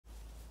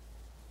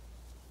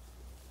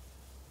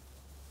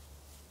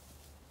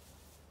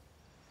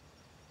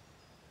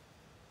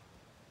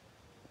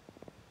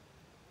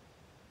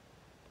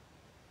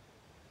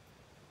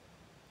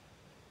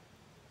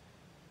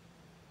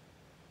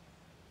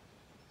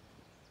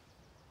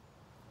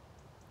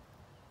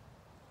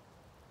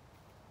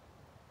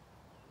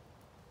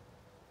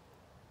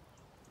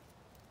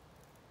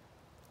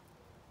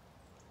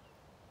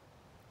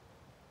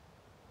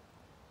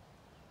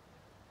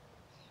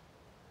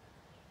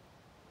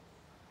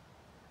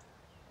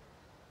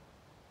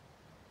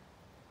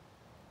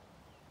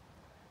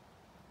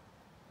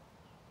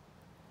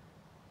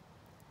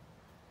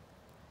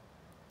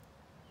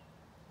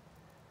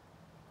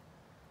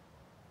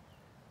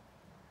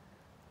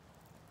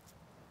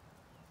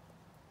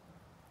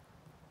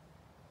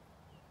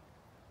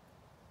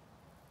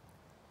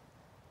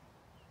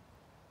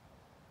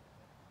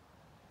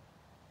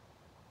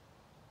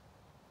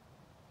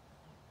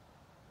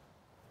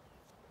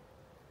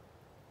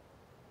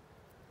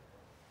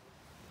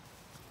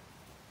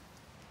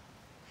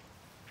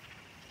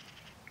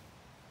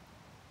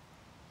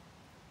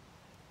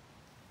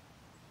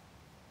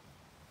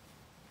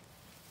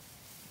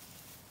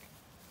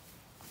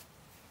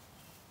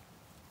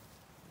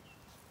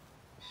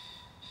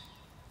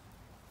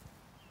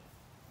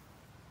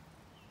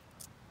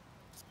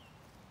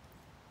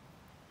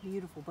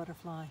Beautiful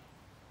butterfly.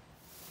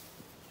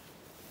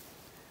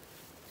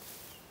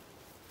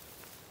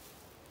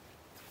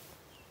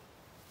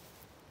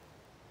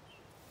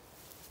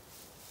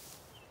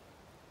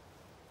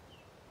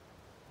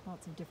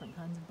 Lots of different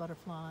kinds of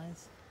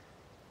butterflies,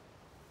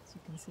 as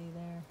you can see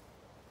there.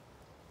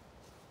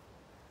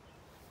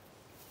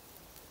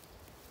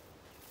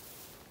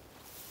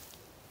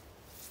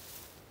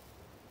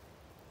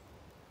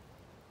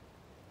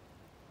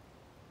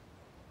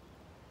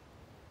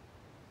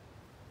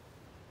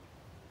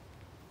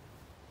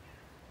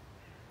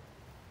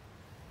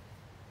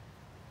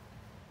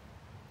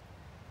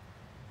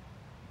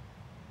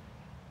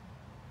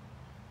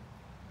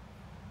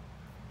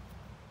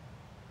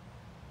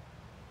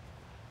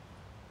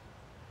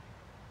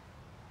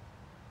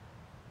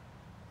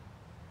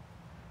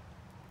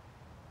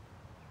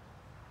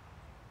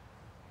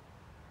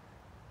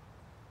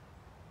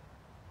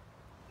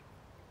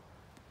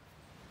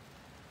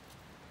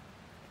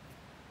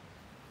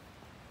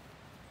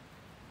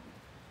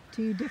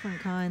 Two different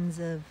kinds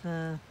of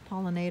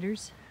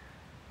pollinators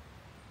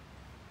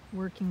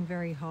working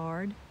very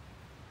hard.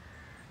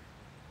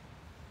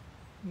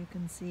 You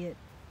can see it.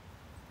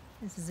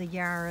 This is a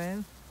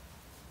yarrow.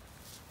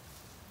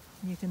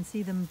 You can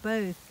see them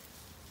both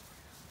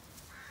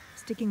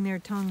sticking their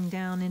tongue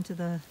down into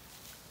the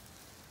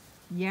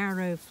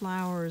yarrow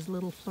flowers,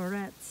 little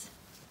florets,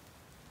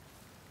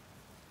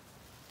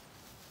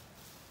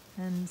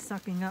 and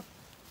sucking up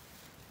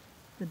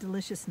the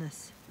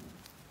deliciousness.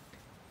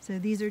 So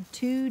these are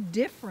two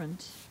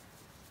different,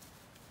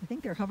 I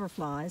think they're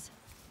hoverflies,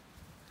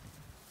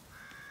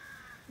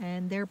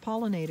 and they're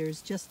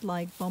pollinators just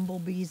like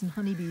bumblebees and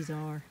honeybees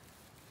are.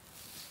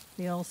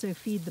 They also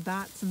feed the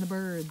bats and the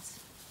birds.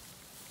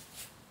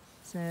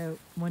 So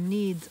one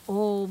needs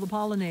all the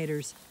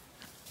pollinators.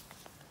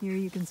 Here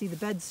you can see the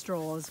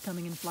bedstraws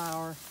coming in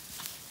flower,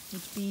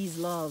 which bees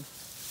love,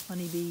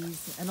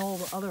 honeybees and all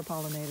the other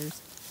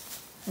pollinators.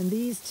 And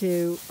these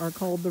two are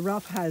called the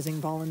roughhousing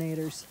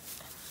pollinators.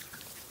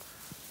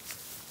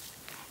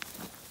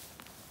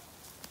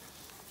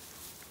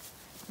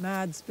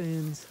 Mad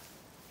spoons.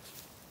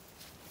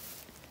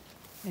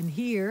 And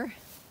here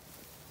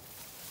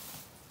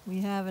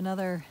we have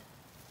another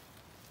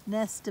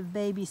nest of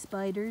baby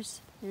spiders.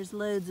 There's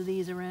loads of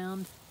these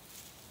around.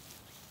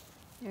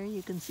 There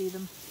you can see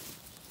them.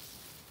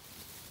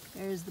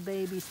 There's the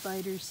baby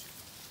spiders,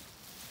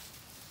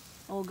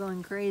 all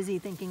going crazy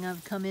thinking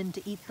I've come in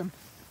to eat them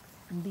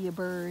and be a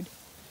bird.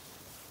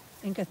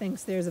 Inca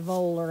thinks there's a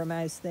vole or a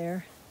mouse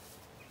there.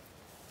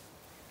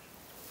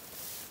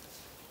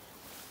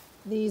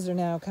 These are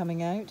now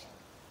coming out,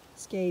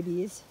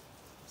 scabious.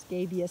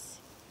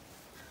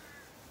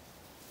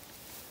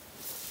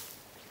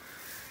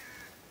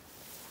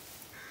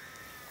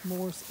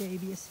 More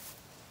scabious.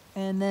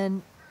 And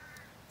then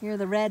here are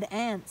the red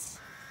ants.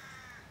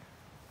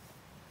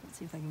 Let's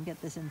see if I can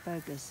get this in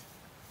focus.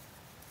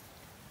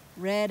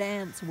 Red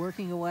ants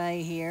working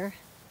away here.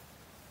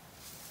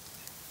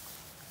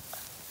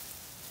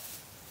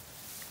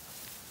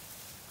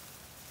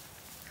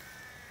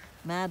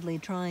 Madly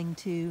trying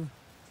to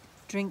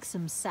drink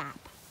some sap.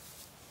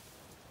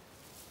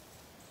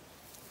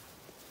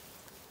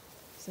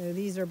 So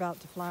these are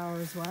about to flower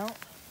as well.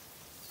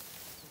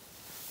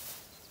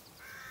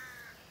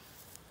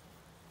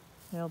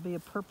 There'll be a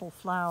purple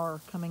flower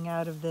coming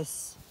out of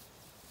this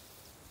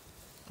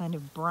kind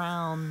of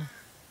brown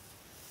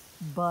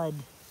bud.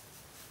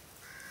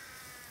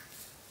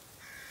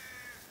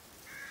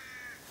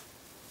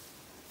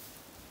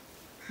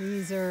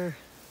 These are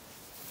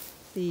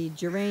the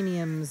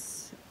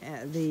geraniums,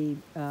 the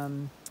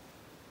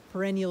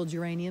perennial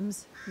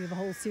geraniums. We have a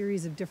whole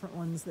series of different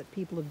ones that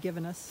people have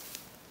given us.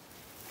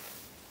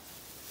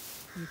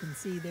 You can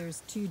see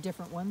there's two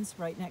different ones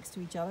right next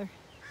to each other.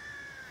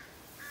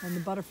 And the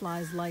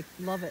butterflies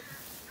love it.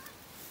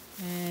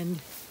 And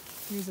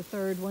here's a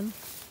third one,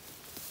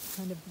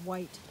 kind of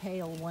white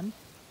pale one.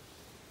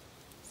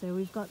 So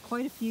we've got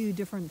quite a few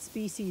different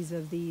species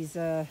of these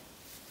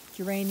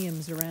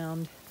geraniums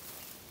around.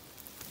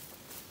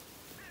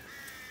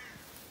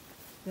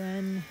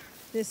 Then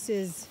this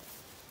is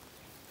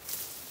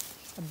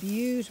a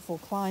beautiful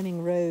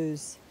climbing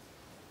rose.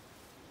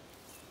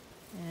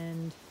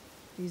 And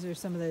these are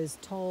some of those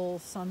tall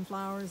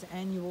sunflowers,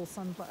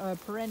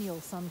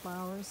 perennial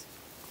sunflowers,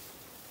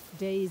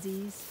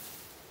 daisies.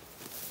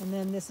 And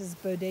then this is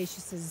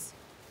Bodacious's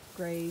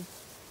grave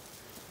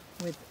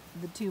with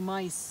the two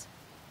mice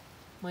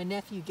my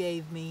nephew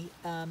gave me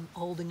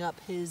holding up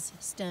his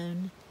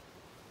stone.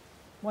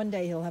 One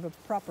day he'll have a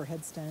proper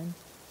headstone.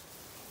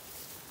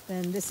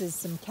 Then this is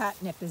some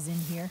catnip is in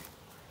here,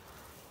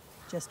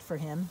 just for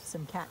him,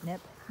 some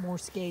catnip, more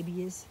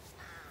scabies.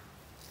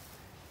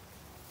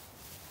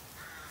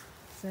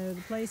 So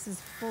the place is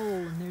full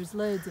and there's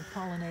loads of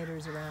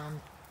pollinators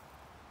around,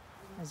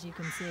 as you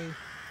can see.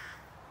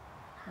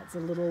 That's a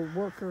little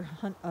worker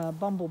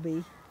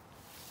bumblebee.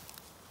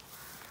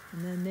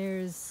 And then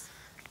there's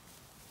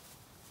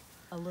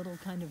a little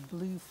kind of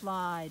blue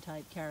fly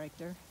type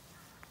character.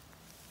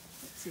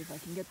 Let's see if I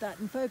can get that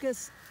in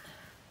focus.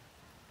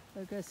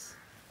 Focus.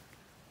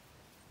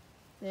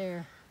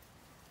 There.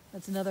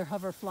 That's another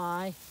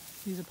hoverfly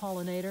who's a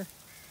pollinator.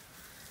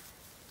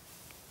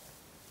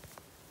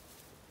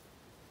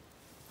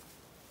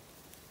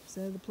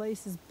 So the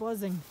place is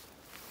buzzing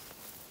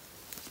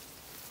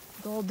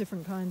with all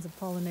different kinds of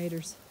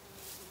pollinators,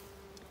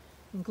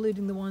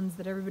 including the ones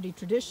that everybody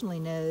traditionally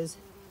knows,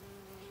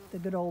 the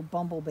good old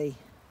bumblebee.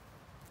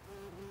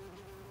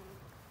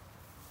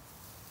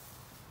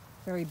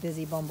 Very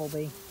busy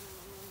bumblebee.